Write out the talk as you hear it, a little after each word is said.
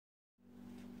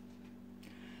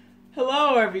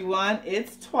Hello everyone,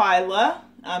 it's Twyla.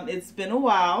 It's been a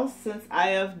while since I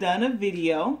have done a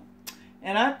video,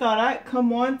 and I thought I'd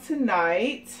come on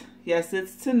tonight, yes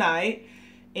it's tonight,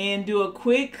 and do a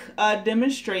quick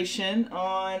demonstration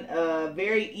on a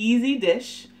very easy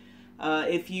dish.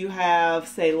 If you have,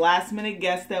 say, last minute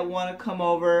guests that want to come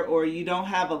over, or you don't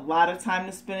have a lot of time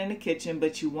to spend in the kitchen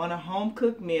but you want a home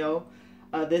cooked meal,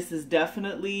 this is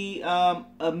definitely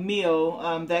a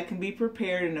meal that can be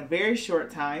prepared in a very short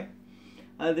time.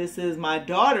 This is my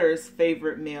daughter's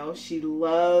favorite meal. She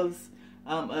loves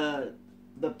the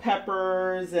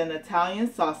peppers and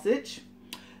Italian sausage.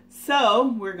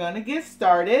 So we're going to get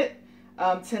started.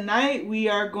 Tonight we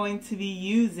are going to be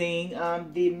using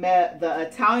the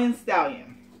Italian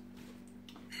Stallion.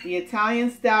 The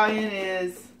Italian Stallion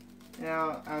is,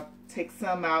 now I'll take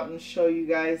some out and show you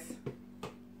guys.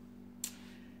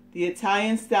 The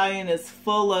Italian Stallion is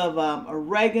full of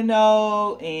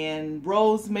oregano and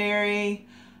rosemary,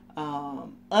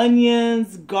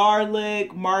 onions,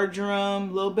 garlic, marjoram,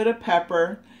 a little bit of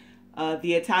pepper.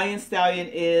 The Italian Stallion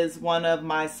is one of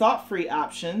my salt-free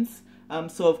options.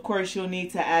 So of course you'll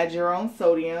need to add your own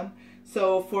sodium.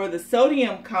 So for the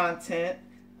sodium content,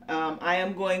 I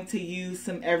am going to use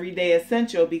some Everyday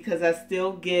Essential because I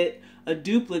still get a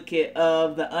duplicate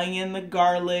of the onion, the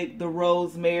garlic, the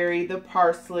rosemary, the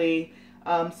parsley.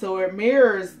 So it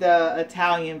mirrors the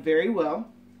Italian very well.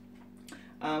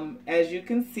 As you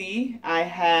can see, I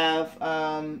have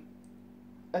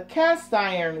a cast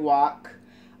iron wok.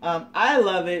 I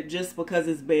love it just because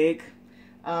it's big.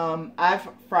 I've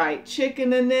fried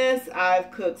chicken in this. I've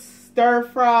cooked stir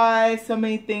fry, so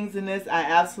many things in this. I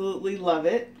absolutely love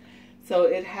it. So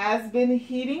it has been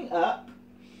heating up.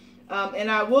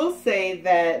 And I will say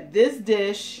that this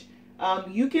dish,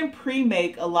 you can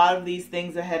pre-make a lot of these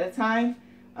things ahead of time.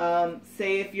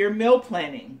 Say if you're meal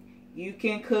planning, you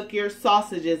can cook your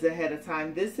sausages ahead of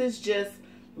time. This is just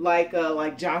like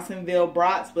Johnsonville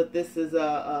brats, but this is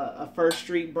a First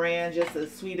Street brand, just a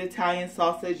sweet Italian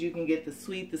sausage. You can get the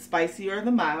sweet, the spicy, or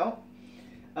the mild.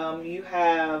 You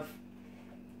have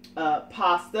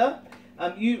pasta.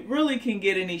 You really can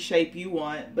get any shape you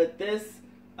want, but this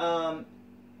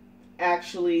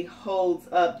actually holds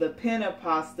up the penne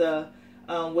pasta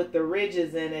with the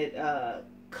ridges in it,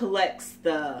 collects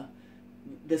the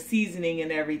seasoning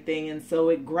and everything, and so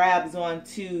it grabs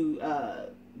onto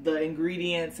the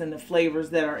ingredients and the flavors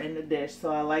that are in the dish.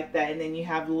 So I like that. And then you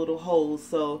have the little holes,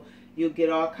 so you'll get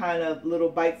all kind of little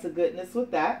bites of goodness with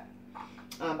that.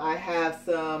 I have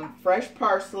some fresh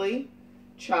parsley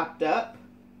chopped up.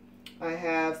 I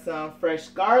have some fresh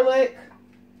garlic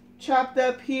chopped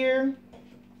up here.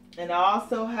 And I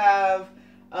also have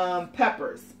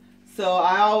peppers. So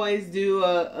I always do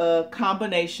a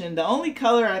combination. The only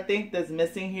color I think that's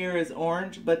missing here is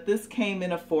orange, but this came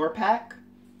in a 4-pack.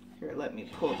 Here, let me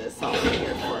pull this off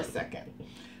here for a second.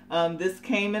 This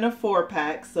came in a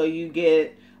 4-pack, so you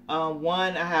get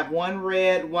I have one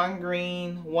red, one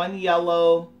green, one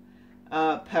yellow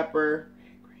pepper,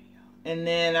 and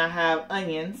then I have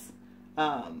onions,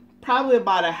 probably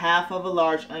about a half of a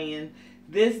large onion.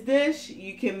 This dish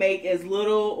you can make as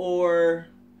little or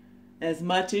as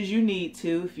much as you need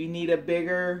to. If you need a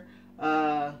bigger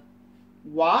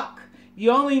wok, you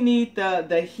only need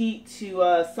the heat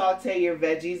to saute your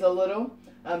veggies a little,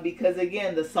 because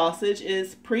again, the sausage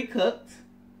is pre-cooked,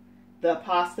 the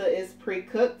pasta is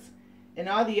pre-cooked, and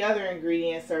all the other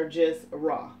ingredients are just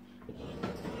raw.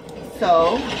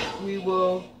 So we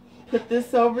will put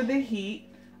this over the heat.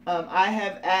 I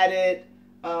have added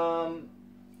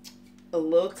a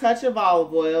little touch of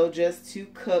olive oil just to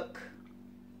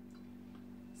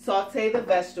saute the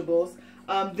vegetables.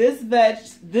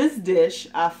 This dish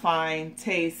I find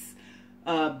tastes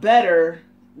better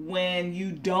when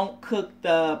you don't cook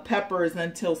the peppers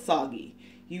until soggy.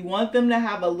 You want them to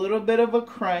have a little bit of a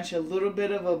crunch, a little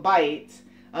bit of a bite,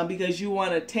 because you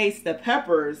want to taste the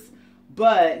peppers,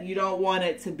 but you don't want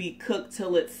it to be cooked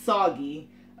till it's soggy,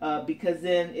 because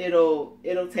then it'll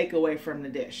take away from the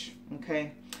dish.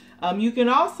 Okay. You can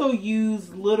also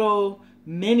use little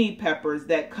mini peppers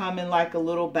that come in like a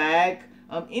little bag.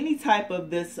 Any type of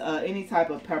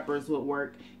peppers would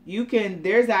work.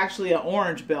 There's actually an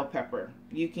orange bell pepper.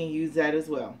 You can use that as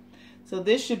well. So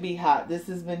this should be hot. This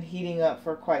has been heating up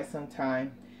for quite some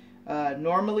time.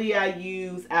 Normally I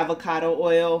use avocado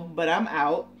oil, but I'm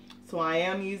out. So I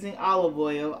am using olive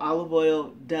oil. Olive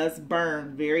oil does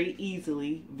burn very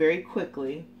easily, very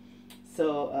quickly.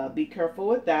 So be careful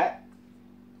with that.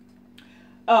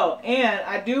 Oh, and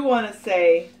I do want to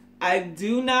say, I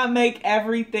do not make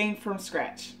everything from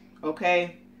scratch,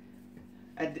 okay?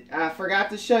 I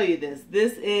forgot to show you this.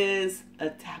 This is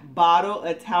a bottle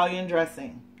Italian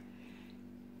dressing.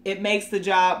 It makes the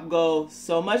job go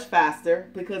so much faster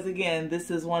because, again, this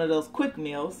is one of those quick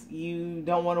meals. You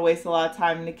don't want to waste a lot of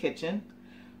time in the kitchen.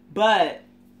 But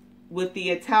with the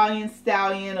Italian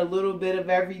Stallion, a little bit of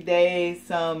every day,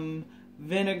 some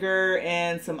vinegar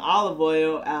and some olive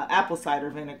oil, apple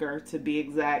cider vinegar to be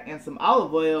exact, and some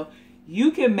olive oil, you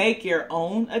can make your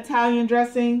own Italian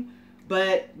dressing,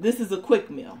 but this is a quick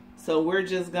meal. So we're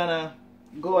just gonna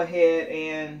go ahead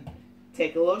and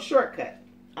take a little shortcut.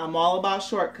 I'm all about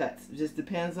shortcuts. It just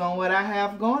depends on what I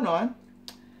have going on.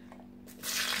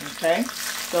 Okay,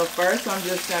 so first I'm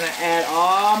just gonna add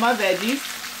all my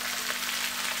veggies.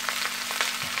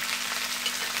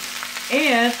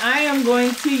 And I am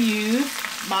going to use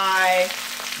my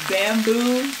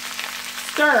bamboo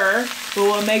stir, but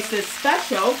what makes it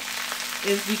special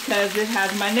is because it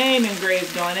has my name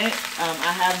engraved on it.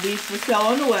 I have these for sale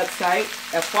on the website,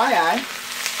 FYI.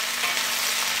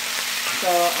 So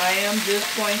I am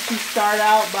just going to start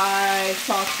out by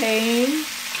sauteing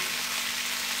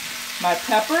my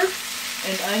peppers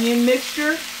and onion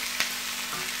mixture.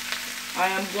 I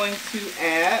am going to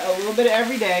add a little bit of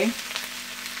every day.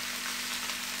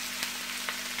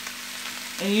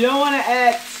 And you don't want to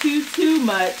add too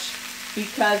much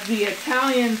because the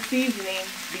Italian seasoning,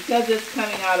 because it's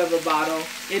coming out of a bottle,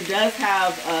 it does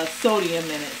have sodium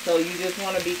in it. So you just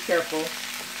want to be careful.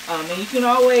 And you can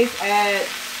always add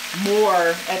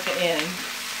more at the end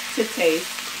to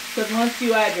taste. Because once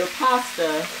you add your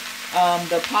pasta,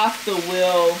 the pasta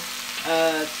will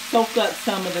soak up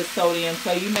some of the sodium.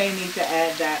 So you may need to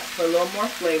add that for a little more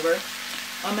flavor.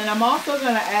 And I'm also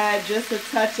going to add just a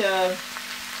touch of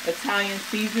Italian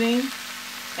seasoning,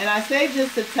 and I say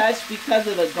just a touch because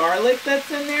of the garlic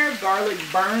that's in there. Garlic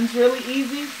burns really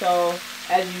easy, so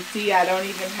as you see, I don't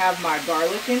even have my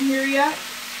garlic in here yet.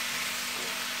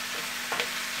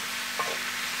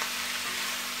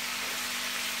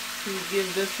 To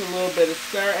give this a little bit of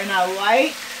stir, and I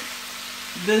like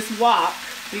this wok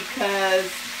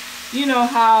because you know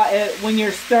how when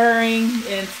you're stirring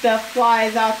and stuff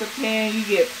flies out the pan, you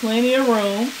get plenty of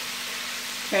room.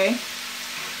 Okay.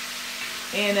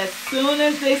 And as soon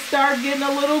as they start getting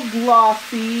a little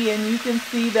glossy, and you can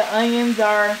see the onions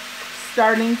are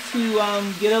starting to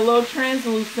get a little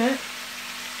translucent,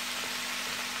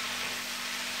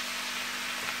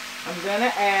 I'm going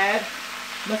to add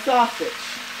my sausage.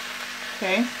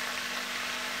 Okay.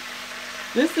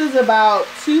 This is about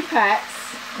 2 packs,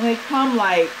 and they come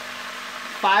like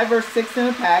 5 or 6 in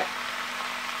a pack.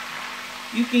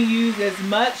 You can use as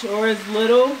much or as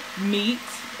little meat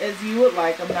as you would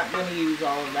like. I'm not going to use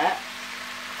all of that.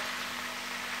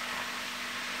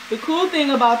 The cool thing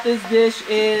about this dish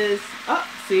is, oh,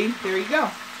 see, there you go.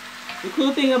 The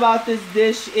cool thing about this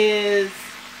dish is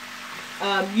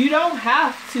you don't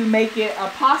have to make it a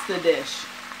pasta dish.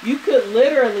 You could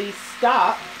literally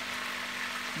stop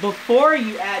before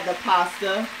you add the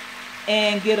pasta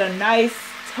and get a nice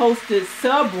toasted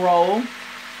sub roll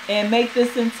and make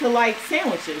this into like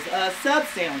sandwiches, sub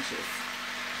sandwiches.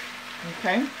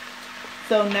 Okay,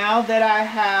 so now that I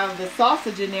have the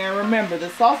sausage in there, remember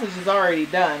the sausage is already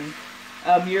done.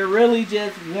 You're really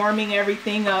just warming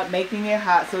everything up, making it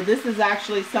hot. So this is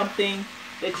actually something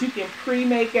that you can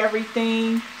pre-make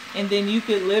everything, and then you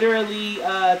could literally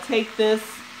take this,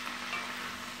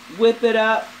 whip it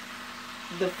up,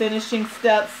 the finishing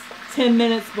steps 10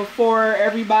 minutes before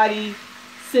everybody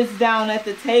sits down at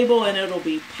the table, and it'll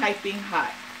be piping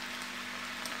hot.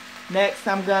 Next,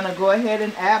 I'm going to go ahead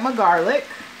and add my garlic.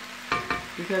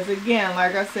 Because again,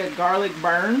 like I said, garlic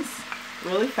burns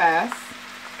really fast.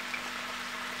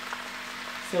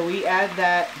 So we add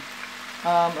that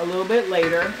a little bit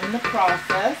later in the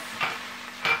process.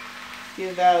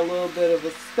 Give that a little bit of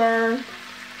a stir.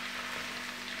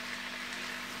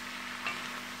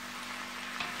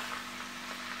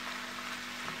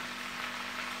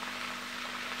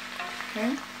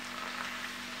 Okay.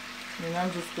 And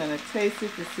I'm just going to taste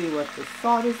it to see what the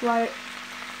salt is like.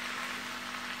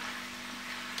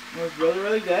 It was really,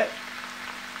 really good.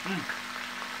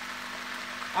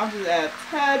 I'll just add a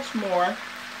touch more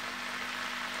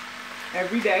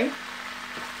every day.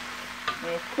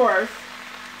 And of course,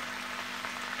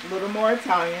 a little more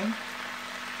Italian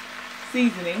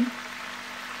seasoning.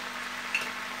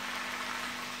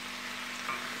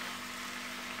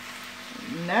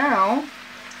 Now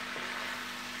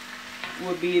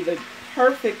would be the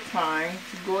perfect time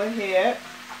to go ahead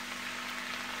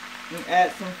and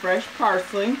add some fresh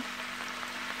parsley.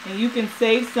 And you can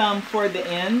save some for the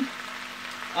end.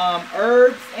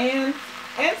 Herbs and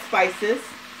spices,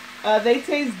 they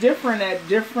taste different at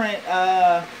different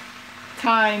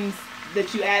times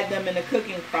that you add them in the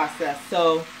cooking process.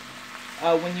 So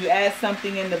when you add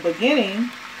something in the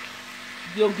beginning,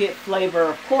 you'll get flavor,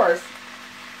 of course,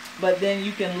 but then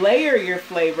you can layer your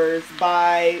flavors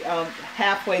by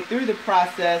halfway through the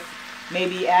process,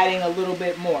 maybe adding a little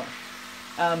bit more.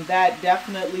 That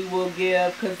definitely will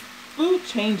give, because food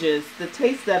changes, the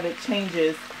taste of it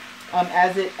changes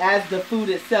as the food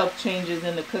itself changes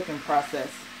in the cooking process.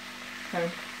 Okay.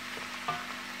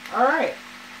 All right.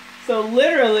 So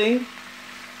literally,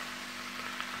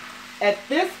 at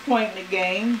this point in the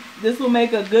game, this will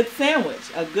make a good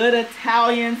sandwich, a good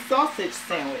Italian sausage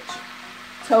sandwich.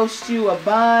 Toast you a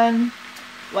bun.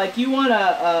 Like you want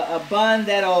a bun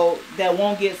that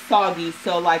won't get soggy.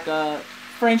 So like a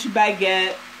French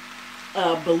baguette,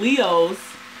 bolillos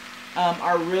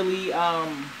are really a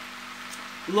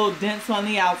little dense on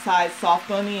the outside, soft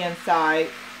on the inside.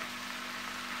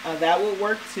 That would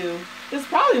work too. This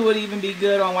probably would even be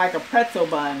good on like a pretzel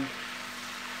bun.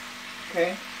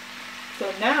 Okay.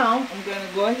 So now I'm going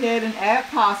to go ahead and add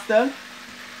pasta.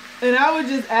 And I would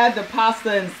just add the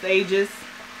pasta in stages,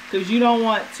 because you don't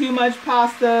want too much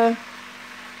pasta,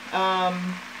 but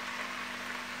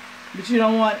you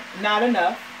don't want not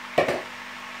enough. And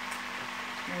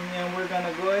then we're going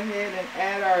to go ahead and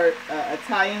add our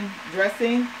Italian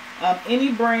dressing.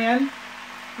 Any brand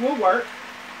will work.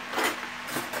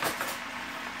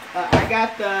 I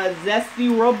got the Zesty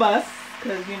Robust,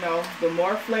 because, you know, the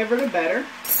more flavor the better.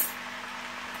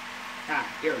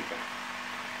 Here we go.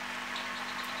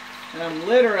 And I'm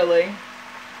literally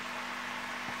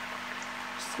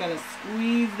just going to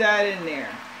squeeze that in there.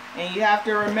 And you have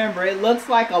to remember, it looks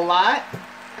like a lot,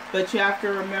 but you have to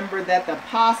remember that the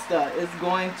pasta is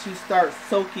going to start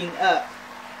soaking up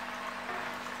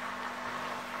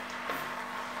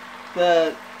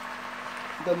the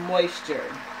moisture,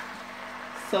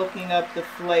 soaking up the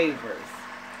flavors.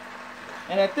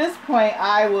 And at this point,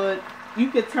 you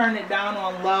could turn it down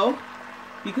on low,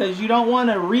 because you don't want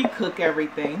to recook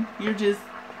everything. You're just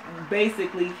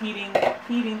basically heating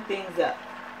things up.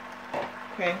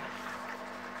 Okay.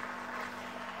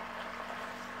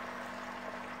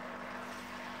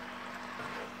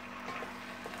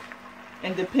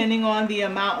 And depending on the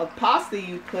amount of pasta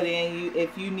you put in,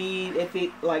 if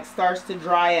it like starts to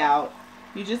dry out,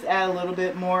 you just add a little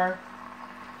bit more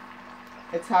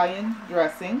Italian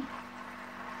dressing.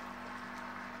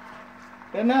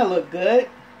 Doesn't that look good?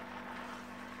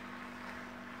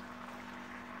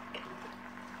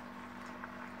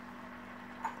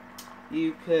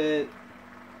 You could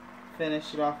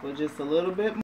finish it off with just a little bit more.